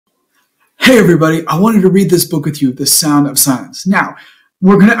Hey everybody, I wanted to read this book with you, The Sound of Silence. Now,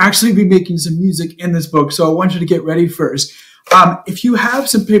 we're going to actually be making some music in this book, so I want you to get ready first. If you have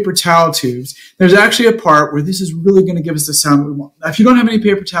some paper towel tubes, there's actually a part where this is really going to give us the sound we want. Now, if you don't have any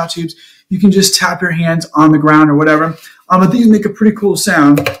paper towel tubes, you can just tap your hands on the ground or whatever. But these make a pretty cool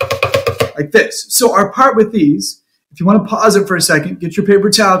sound like this. So our part with these, if you want to pause it for a second, get your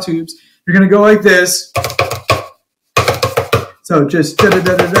paper towel tubes, you're going to go like this. So just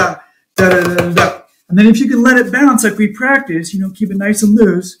da-da-da-da-da. Da, da, da, da, da. And then if you can let it bounce like we practice, keep it nice and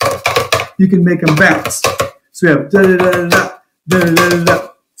loose, you can make them bounce. So we have da da da da da da da da da.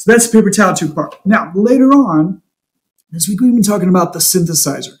 So that's the paper towel tube part. Now later on this week we've been talking about the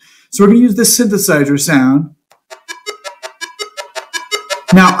synthesizer. So we're going to use the synthesizer sound.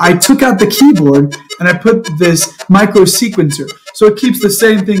 Now I took out the keyboard and I put this micro sequencer, so it keeps the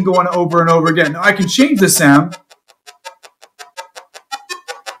same thing going over and over again. Now I can change the sound.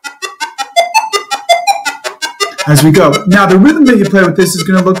 As we go. Now the rhythm that you play with this is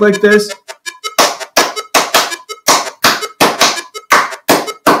going to look like this.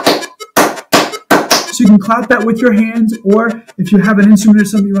 So you can clap that with your hands, or if you have an instrument or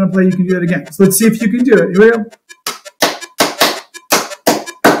something you want to play, you can do that again. So let's see if you can do it. Here we go.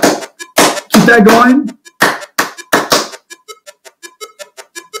 Keep that going.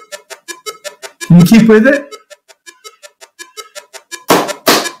 Can you keep with it?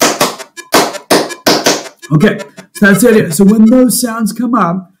 Okay, so that's the idea. So when those sounds come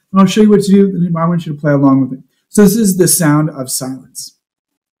up, and I'll show you what to do, and I want you to play along with it. So this is the sound of silence.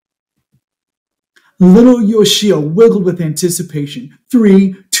 Little Yoshio wiggled with anticipation.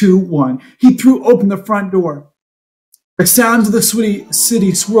 3, 2, 1. He threw open the front door. The sounds of the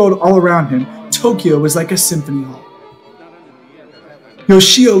city swirled all around him. Tokyo was like a symphony hall.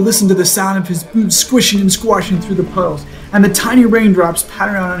 Yoshio listened to the sound of his boots squishing and squashing through the puddles, and the tiny raindrops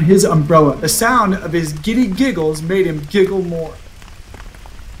pattering on his umbrella. The sound of his giddy giggles made him giggle more.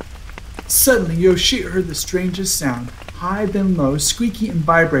 Suddenly, Yoshio heard the strangest sound, high then low, squeaky and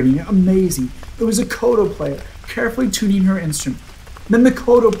vibrating, amazing. It was a koto player, carefully tuning her instrument. Then the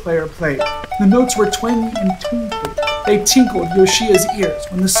koto player played. The notes were twangy and tuneful. They tinkled Yoshio's ears.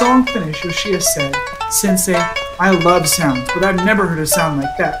 When the song finished, Yoshio said, "Sensei, I love sounds, but I've never heard a sound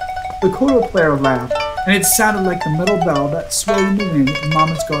like that." The koto player laughed, and it sounded like the metal bell that swayed in the wind in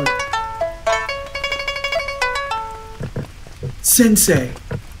Mama's garden. "Sensei,"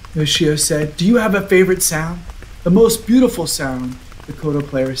 Yoshio said, "do you have a favorite sound?" "The most beautiful sound," the koto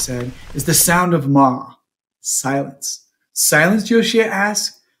player said, "is the sound of Ma." Silence. "Silence?" Yoshio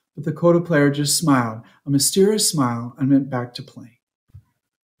asked, but the koto player just smiled, a mysterious smile, and went back to playing.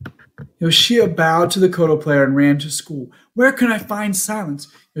 Yoshio bowed to the koto player and ran to school. Where can I find silence?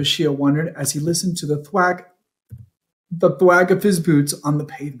 Yoshio wondered as he listened to the thwack of his boots on the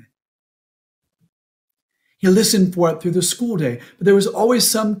pavement. He listened for it through the school day, but there was always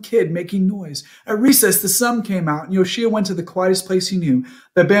some kid making noise. At recess, the sun came out, and Yoshio went to the quietest place he knew,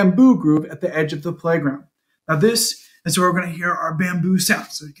 the bamboo grove at the edge of the playground. Now this is where we're going to hear our bamboo sound.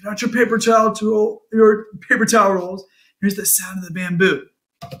 So get out your paper towel rolls. Here's the sound of the bamboo.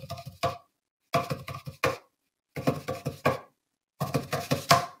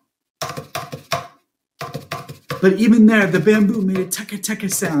 But even there, the bamboo made a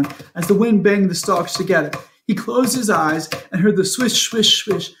teka-teka sound as the wind banged the stalks together. He closed his eyes and heard the swish, swish,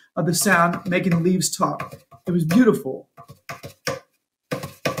 swish of the sound making the leaves talk. It was beautiful,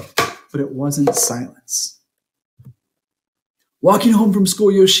 but it wasn't silence. Walking home from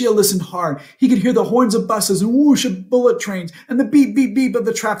school, Yoshio listened hard. He could hear the horns of buses and whoosh of bullet trains and the beep, beep, beep of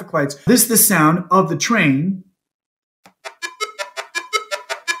the traffic lights. This is the sound of the train.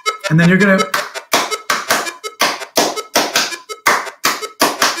 And then you're going to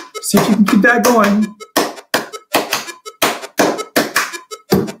see if you can keep that going.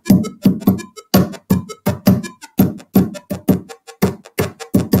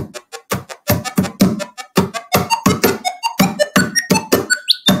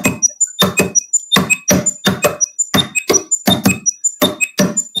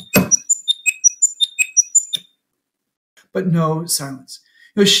 But no silence.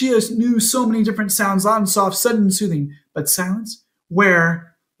 Yoshio knew so many different sounds, loud and soft, sudden and soothing. But silence?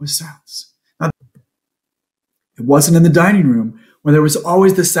 Where was silence? Now, it wasn't in the dining room, where there was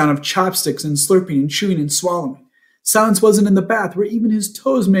always the sound of chopsticks and slurping and chewing and swallowing. Silence wasn't in the bath, where even his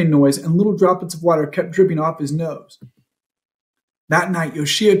toes made noise and little droplets of water kept dripping off his nose. That night,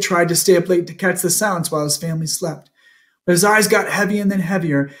 Yoshio tried to stay up late to catch the silence while his family slept. But his eyes got heavy and then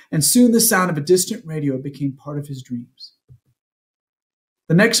heavier, and soon the sound of a distant radio became part of his dreams.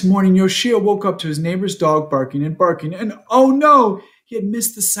 The next morning, Yoshio woke up to his neighbor's dog barking, and oh no, he had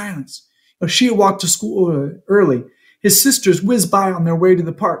missed the silence. Yoshia walked to school early. His sisters whizzed by on their way to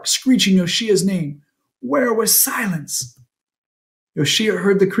the park, screeching Yoshia's name. Where was silence? Yoshia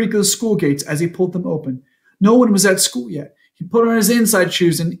heard the creak of the school gates as he pulled them open. No one was at school yet. He put on his inside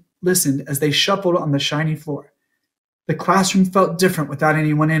shoes and listened as they shuffled on the shiny floor. The classroom felt different without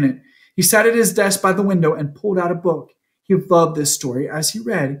anyone in it. He sat at his desk by the window and pulled out a book. He loved this story. As he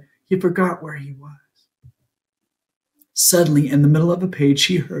read, he forgot where he was. Suddenly, in the middle of a page,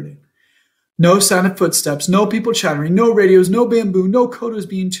 he heard it. No sound of footsteps, no people chattering, no radios, no bamboo, no kotos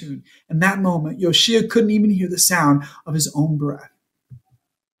being tuned. In that moment, Yoshia couldn't even hear the sound of his own breath.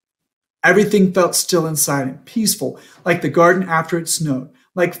 Everything felt still and silent, peaceful, like the garden after it snowed,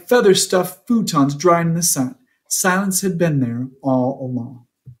 like feather-stuffed futons drying in the sun. Silence had been there all along.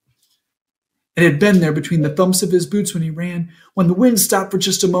 It had been there between the thumps of his boots when he ran, when the wind stopped for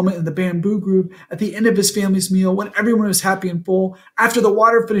just a moment in the bamboo grove, at the end of his family's meal, when everyone was happy and full, after the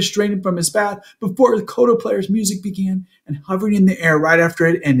water finished draining from his bath, before the koto player's music began, and hovering in the air right after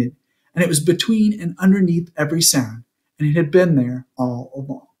it ended. And it was between and underneath every sound, and it had been there all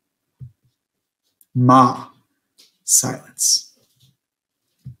along. Ma, silence.